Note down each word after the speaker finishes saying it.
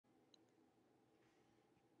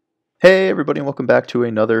Hey everybody, and welcome back to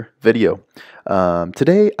another video.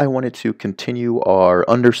 Today I wanted to continue our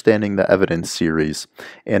Understanding the Evidence series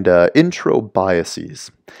and intro biases.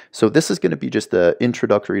 So this is going to be just an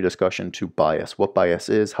introductory discussion to bias, what bias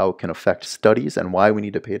is, how it can affect studies, and why we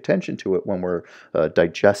need to pay attention to it when we're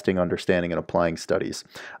digesting, understanding, and applying studies.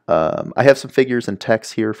 I have some figures and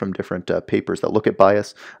texts here from different papers that look at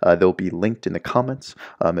bias. They'll be linked in the comments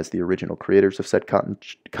as the original creators of said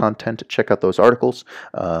content. Check out those articles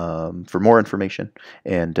for more information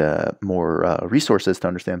and more resources to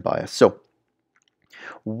understand bias. So,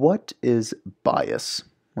 what is bias?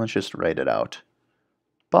 Let's just write it out.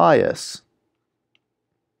 Bias.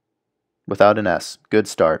 Without an S. Good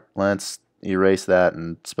start. Let's erase that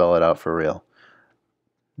and spell it out for real.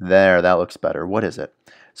 There, that looks better. What is it?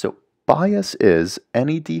 So, bias is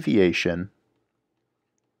any deviation,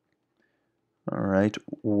 all right,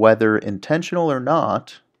 whether intentional or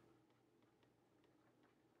not,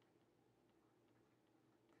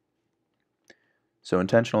 so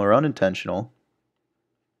intentional or unintentional,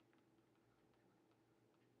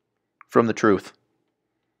 from the truth.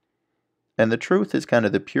 And the truth is kind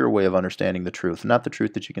of the pure way of understanding the truth. Not the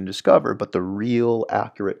truth that you can discover, but the real,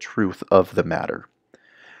 accurate truth of the matter.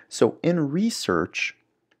 So in research,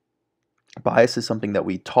 bias is something that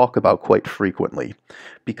we talk about quite frequently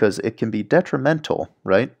because it can be detrimental,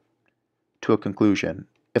 right, to a conclusion.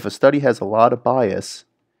 If a study has a lot of bias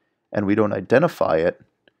and we don't identify it,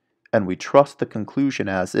 and we trust the conclusion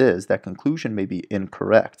as is, that conclusion may be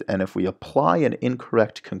incorrect. And if we apply an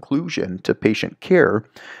incorrect conclusion to patient care,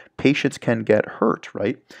 patients can get hurt,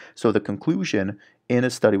 right? So the conclusion in a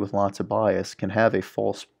study with lots of bias can have a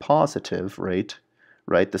false positive rate,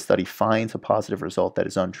 right? The study finds a positive result that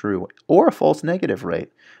is untrue, or a false negative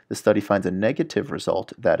rate. The study finds a negative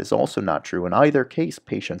result that is also not true. In either case,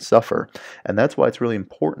 patients suffer. And that's why it's really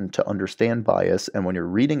important to understand bias. And when you're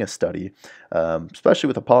reading a study, especially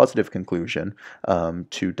with a positive conclusion,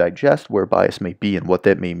 to digest where bias may be and what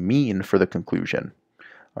that may mean for the conclusion.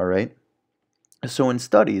 All right? So in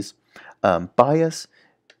studies, bias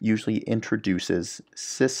usually introduces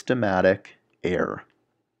systematic error.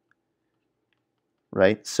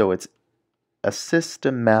 Right? So it's a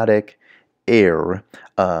systematic error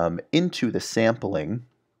into the sampling,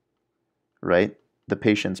 right? The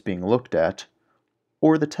patients being looked at,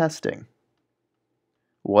 or the testing.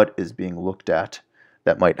 What is being looked at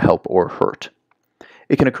that might help or hurt?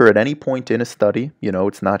 It can occur at any point in a study. You know,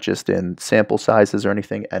 it's not just in sample sizes or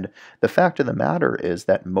anything. And the fact of the matter is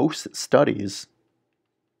that most studies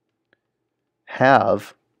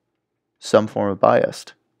have some form of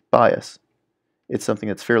bias. It's something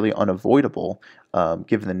that's fairly unavoidable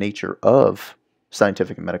given the nature of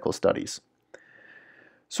scientific and medical studies.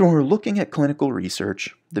 So when we're looking at clinical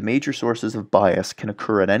research, the major sources of bias can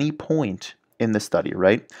occur at any point in the study,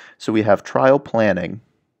 right? So we have trial planning,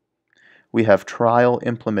 we have trial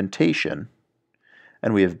implementation,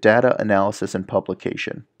 and we have data analysis and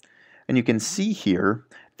publication. And you can see here,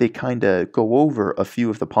 they kind of go over a few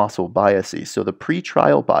of the possible biases. So the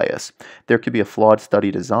pre-trial bias, there could be a flawed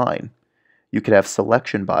study design. You could have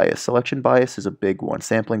selection bias. Selection bias is a big one.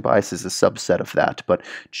 Sampling bias is a subset of that, but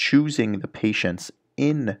choosing the patients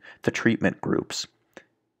in the treatment groups.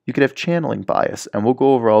 You could have channeling bias, and we'll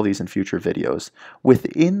go over all these in future videos.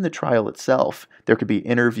 Within the trial itself, there could be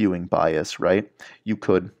interviewing bias, right? You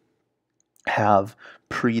could have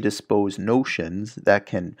predisposed notions that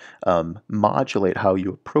can modulate how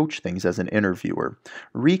you approach things as an interviewer.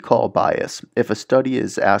 Recall bias. If a study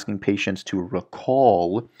is asking patients to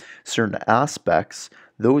recall certain aspects,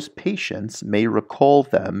 those patients may recall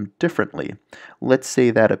them differently. Let's say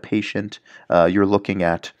that a patient, you're looking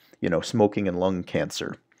at, smoking and lung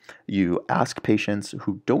cancer. You ask patients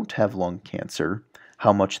who don't have lung cancer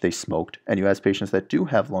how much they smoked, and you ask patients that do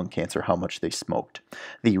have lung cancer how much they smoked.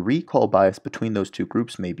 The recall bias between those two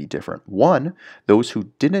groups may be different. One, those who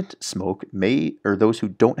didn't smoke or those who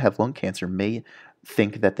don't have lung cancer may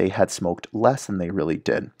think that they had smoked less than they really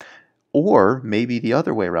did. Or maybe the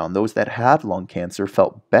other way around, those that had lung cancer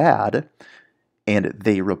felt bad and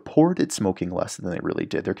they reported smoking less than they really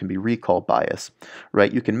did. There can be recall bias,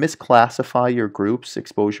 right? You can misclassify your groups,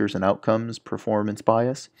 exposures and outcomes, performance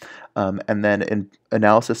bias, and then in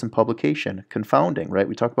analysis and publication, confounding, right?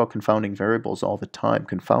 We talk about confounding variables all the time.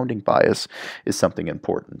 Confounding bias is something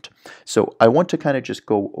important. So I want to kind of just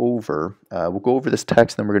go over, we'll go over this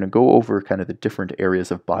text, then we're going to go over kind of the different areas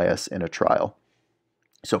of bias in a trial.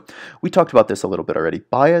 So we talked about this a little bit already.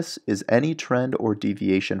 Bias is any trend or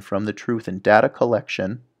deviation from the truth in data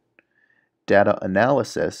collection, data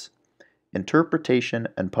analysis, interpretation,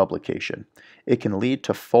 and publication. It can lead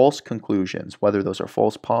to false conclusions, whether those are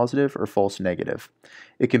false positive or false negative.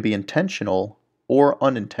 It can be intentional or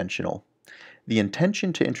unintentional. The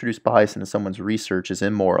intention to introduce bias into someone's research is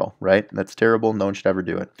immoral, right? That's terrible. No one should ever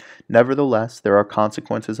do it. Nevertheless, there are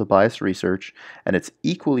consequences of biased research, and it's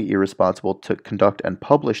equally irresponsible to conduct and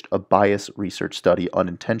publish a biased research study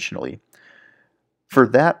unintentionally. For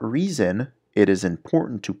that reason, it is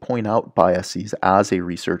important to point out biases as a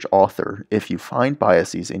research author if you find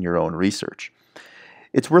biases in your own research.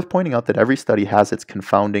 It's worth pointing out that every study has its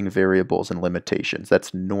confounding variables and limitations.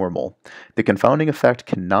 That's normal. The confounding effect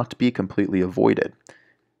cannot be completely avoided.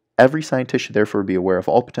 Every scientist should therefore be aware of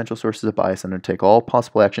all potential sources of bias and undertake all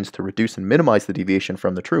possible actions to reduce and minimize the deviation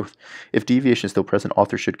from the truth. If deviation is still present,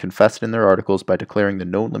 authors should confess it in their articles by declaring the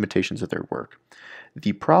known limitations of their work.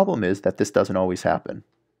 The problem is that this doesn't always happen,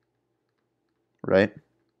 right?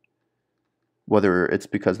 Whether it's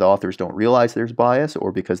because the authors don't realize there's bias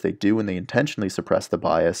or because they do and they intentionally suppress the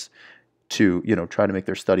bias to, try to make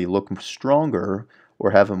their study look stronger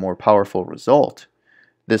or have a more powerful result.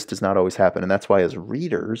 This does not always happen, and that's why as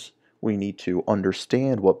readers we need to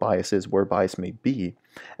understand what bias is, where bias may be,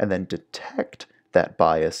 and then detect that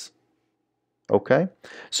bias. Okay?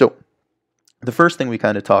 So the first thing we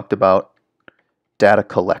kind of talked about, data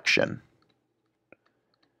collection.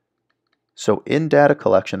 So in data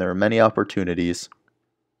collection, there are many opportunities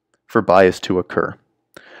for bias to occur,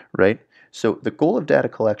 right? So the goal of data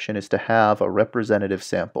collection is to have a representative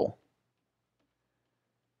sample.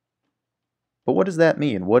 But what does that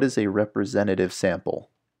mean? What is a representative sample?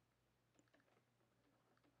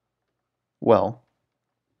 Well,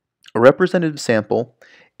 a representative sample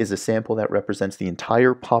is a sample that represents the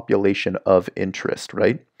entire population of interest,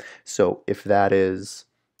 right? So if that is,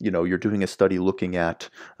 you're doing a study looking at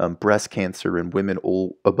breast cancer in women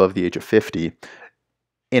above the age of 50,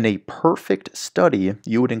 in a perfect study,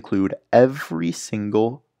 you would include every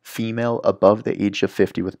single female above the age of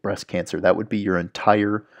 50 with breast cancer. That would be your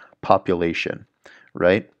entire population,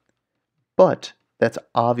 right? But that's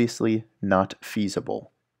obviously not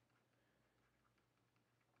feasible.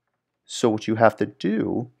 So what you have to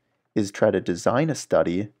do is try to design a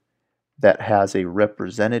study that has a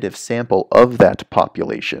representative sample of that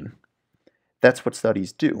population. That's what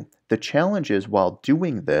studies do. The challenge is, while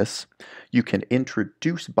doing this, you can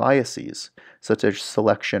introduce biases, such as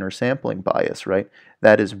selection or sampling bias, right?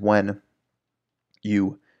 That is when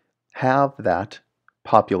you have that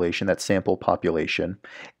population, that sample population,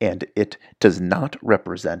 and it does not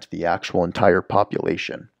represent the actual entire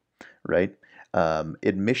population, right?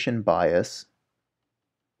 Admission bias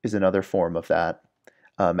is another form of that.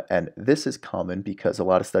 And this is common because a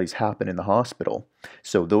lot of studies happen in the hospital.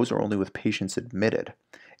 So those are only with patients admitted.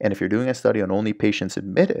 And if you're doing a study on only patients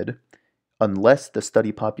admitted, unless the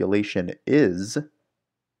study population is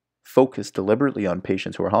focused deliberately on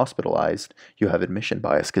patients who are hospitalized, you have admission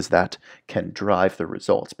bias because that can drive the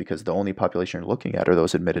results because the only population you're looking at are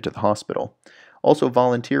those admitted to the hospital. Also,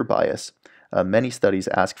 volunteer bias. Many studies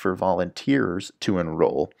ask for volunteers to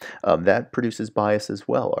enroll. That produces bias as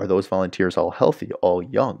well. Are those volunteers all healthy, all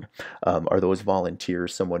young? Are those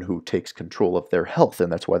volunteers someone who takes control of their health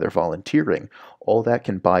and that's why they're volunteering? All that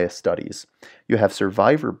can bias studies. You have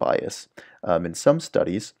survivor bias. In some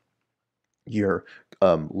studies, you're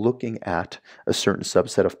looking at a certain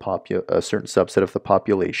subset of the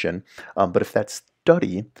population, but if that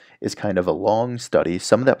study is kind of a long study,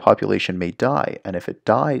 some of that population may die, and if it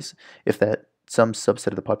dies, if that some subset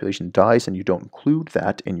of the population dies and you don't include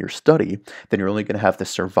that in your study, then you're only going to have the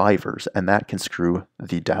survivors, and that can screw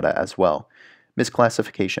the data as well.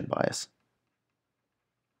 Misclassification bias.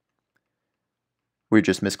 We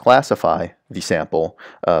just misclassify the sample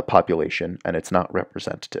population, and it's not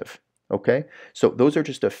representative. Okay, so those are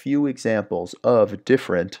just a few examples of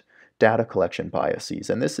different data collection biases,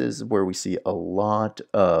 and this is where we see a lot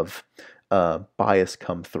of bias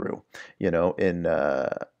come through. In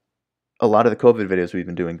a lot of the COVID videos we've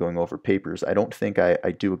been doing going over papers, I don't think I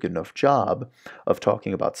do a good enough job of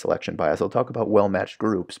talking about selection bias. I'll talk about well-matched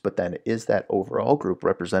groups, but then is that overall group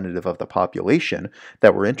representative of the population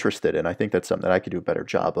that we're interested in? I think that's something that I could do a better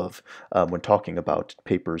job of when talking about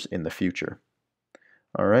papers in the future.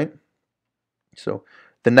 All right. So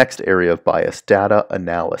the next area of bias, data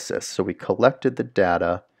analysis. So we collected the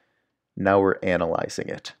data, now we're analyzing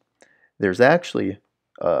it. There's actually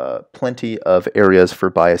plenty of areas for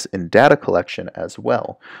bias in data collection as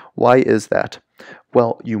well. Why is that?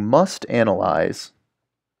 Well, you must analyze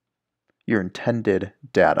your intended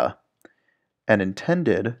data. And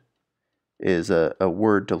intended is a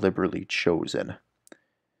word deliberately chosen.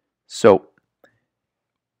 So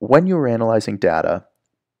when you're analyzing data,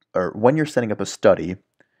 or when you're setting up a study,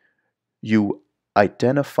 you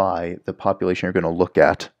identify the population you're going to look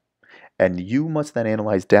at, and you must then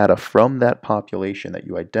analyze data from that population that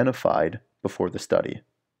you identified before the study.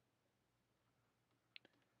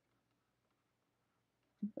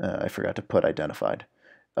 I forgot to put identified.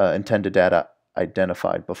 Intended data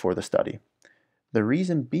identified before the study. The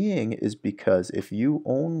reason being is because if you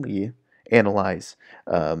only analyze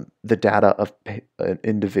the data of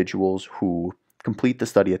individuals who complete the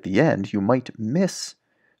study at the end, you might miss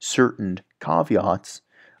certain caveats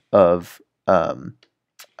of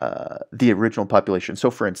the original population.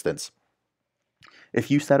 So for instance, if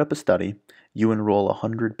you set up a study, you enroll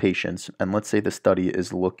 100 patients, and let's say the study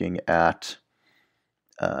is looking at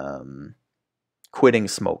quitting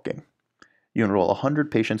smoking. You enroll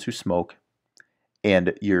 100 patients who smoke,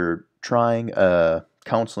 and you're trying a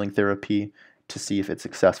counseling therapy to see if it's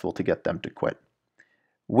successful to get them to quit.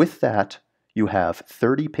 With that, you have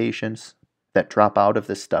 30 patients that drop out of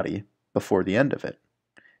the study before the end of it.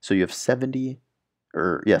 So you have 70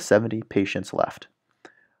 patients left.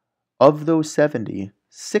 Of those 70,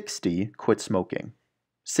 60 quit smoking.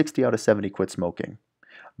 60 out of 70 quit smoking.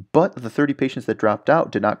 But the 30 patients that dropped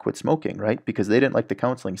out did not quit smoking, right? Because they didn't like the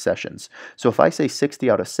counseling sessions. So if I say 60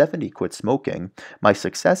 out of 70 quit smoking, my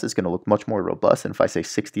success is going to look much more robust than if I say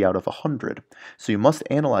 60 out of 100. So you must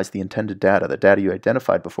analyze the intended data, the data you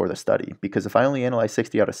identified before the study. Because if I only analyze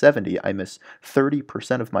 60 out of 70, I miss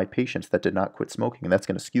 30% of my patients that did not quit smoking. And that's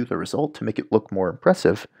going to skew the result to make it look more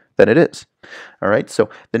impressive than it is. All right, so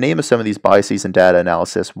the name of some of these biases in data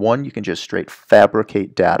analysis: one, you can just straight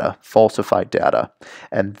fabricate data, falsify data,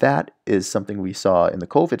 and that is something we saw in the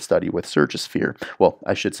COVID study with Surgisphere. Well,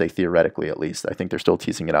 I should say theoretically at least. I think they're still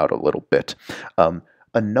teasing it out a little bit.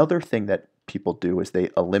 Another thing that people do is they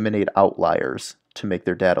eliminate outliers to make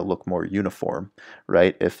their data look more uniform,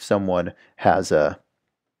 right? If someone has a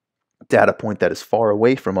data point that is far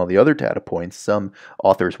away from all the other data points, some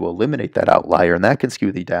authors will eliminate that outlier, and that can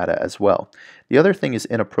skew the data as well. The other thing is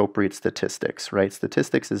inappropriate statistics, right?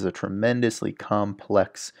 Statistics is a tremendously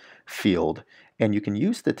complex field, and you can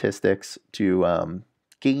use statistics to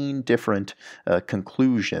gain different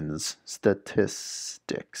conclusions.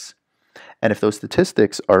 Statistics. And if those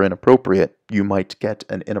statistics are inappropriate, you might get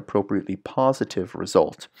an inappropriately positive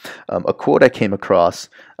result. A quote I came across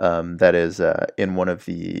that is in one of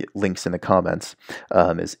the links in the comments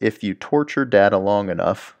is, if you torture data long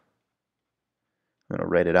enough, I'm going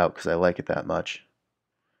to write it out because I like it that much,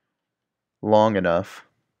 long enough,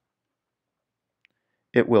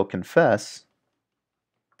 it will confess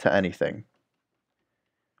to anything.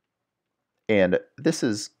 And this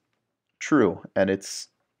is true, and it's,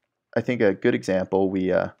 I think, a good example.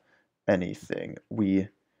 We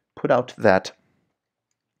put out that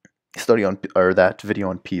study on, or that video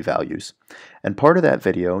on p-values, and part of that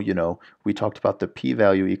video, we talked about the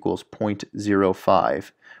p-value equals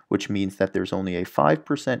 0.05, which means that there's only a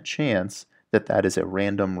 5% chance that that is a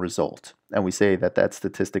random result, and we say that that's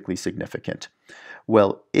statistically significant.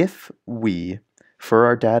 Well, if we, for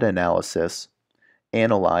our data analysis,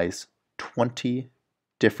 analyze 20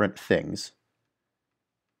 different things,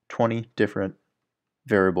 20 different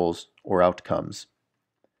variables or outcomes,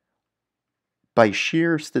 by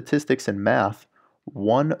sheer statistics and math,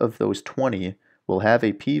 one of those 20 will have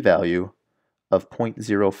a p-value of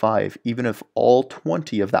 0.05, even if all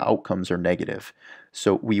 20 of the outcomes are negative.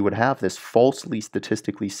 So we would have this falsely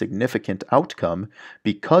statistically significant outcome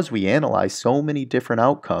because we analyze so many different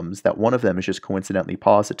outcomes that one of them is just coincidentally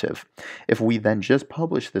positive. If we then just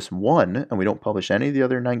publish this one and we don't publish any of the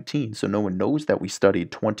other 19, so no one knows that we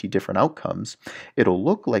studied 20 different outcomes, it'll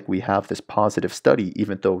look like we have this positive study,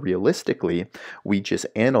 even though realistically we just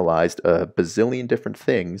analyzed a bazillion different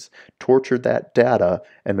things, tortured that data,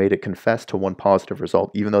 and made it confess to one positive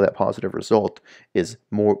result, even though that positive result is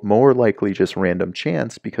more likely just random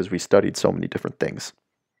chance because we studied so many different things.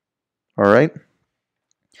 All right,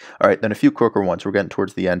 then a few quicker ones. We're getting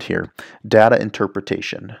towards the end here. Data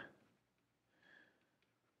interpretation.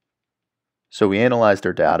 So we analyzed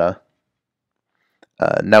our data.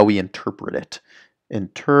 Now we interpret it.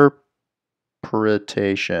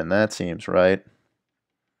 Interpretation, that seems right.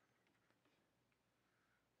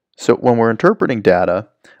 So when we're interpreting data,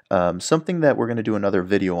 something that we're going to do another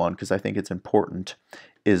video on, because I think it's important,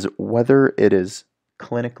 is whether it is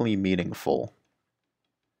clinically meaningful.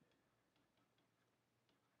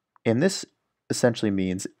 And this essentially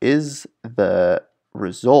means, is the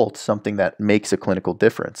result something that makes a clinical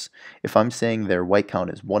difference? If I'm saying their white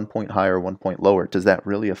count is 1 point higher, 1 point lower, does that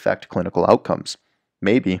really affect clinical outcomes?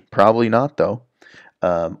 Maybe, probably not though.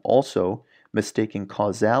 Also, mistaking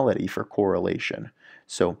causality for correlation.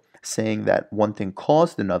 So saying that one thing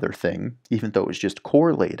caused another thing, even though it was just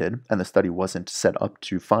correlated and the study wasn't set up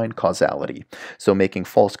to find causality. So making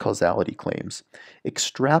false causality claims.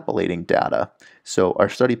 Extrapolating data. So our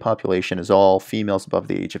study population is all females above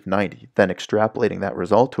the age of 90. Then extrapolating that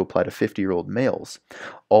result to apply to 50-year-old males.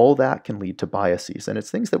 All that can lead to biases, and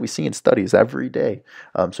it's things that we see in studies every day.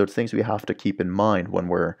 So it's things we have to keep in mind when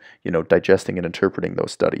we're, digesting and interpreting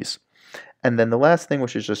those studies. And then the last thing,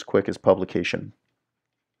 which is just quick, is publication.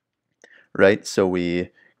 Right? So we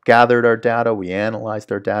gathered our data, we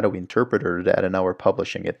analyzed our data, we interpreted our data, now we're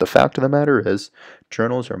publishing it. The fact of the matter is,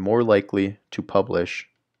 journals are more likely to publish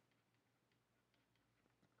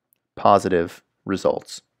positive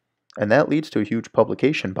results. And that leads to a huge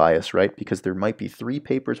publication bias, right? Because there might be 3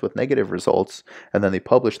 papers with negative results, and then they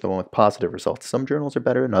publish the one with positive results. Some journals are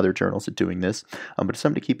better than other journals at doing this, but it's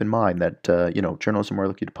something to keep in mind that, journals are more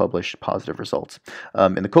likely to publish positive results.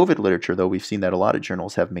 In the COVID literature, though, we've seen that a lot of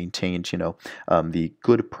journals have maintained, the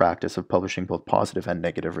good practice of publishing both positive and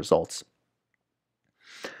negative results.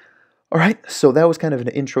 All right, so that was kind of an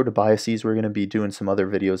intro to biases. We're going to be doing some other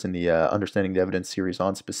videos in the Understanding the Evidence series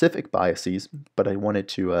on specific biases, but I wanted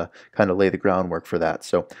to kind of lay the groundwork for that.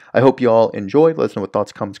 So I hope you all enjoyed. Let us know what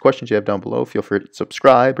thoughts, comments, questions you have down below. Feel free to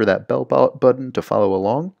subscribe or that bell button to follow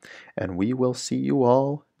along, and we will see you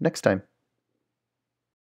all next time.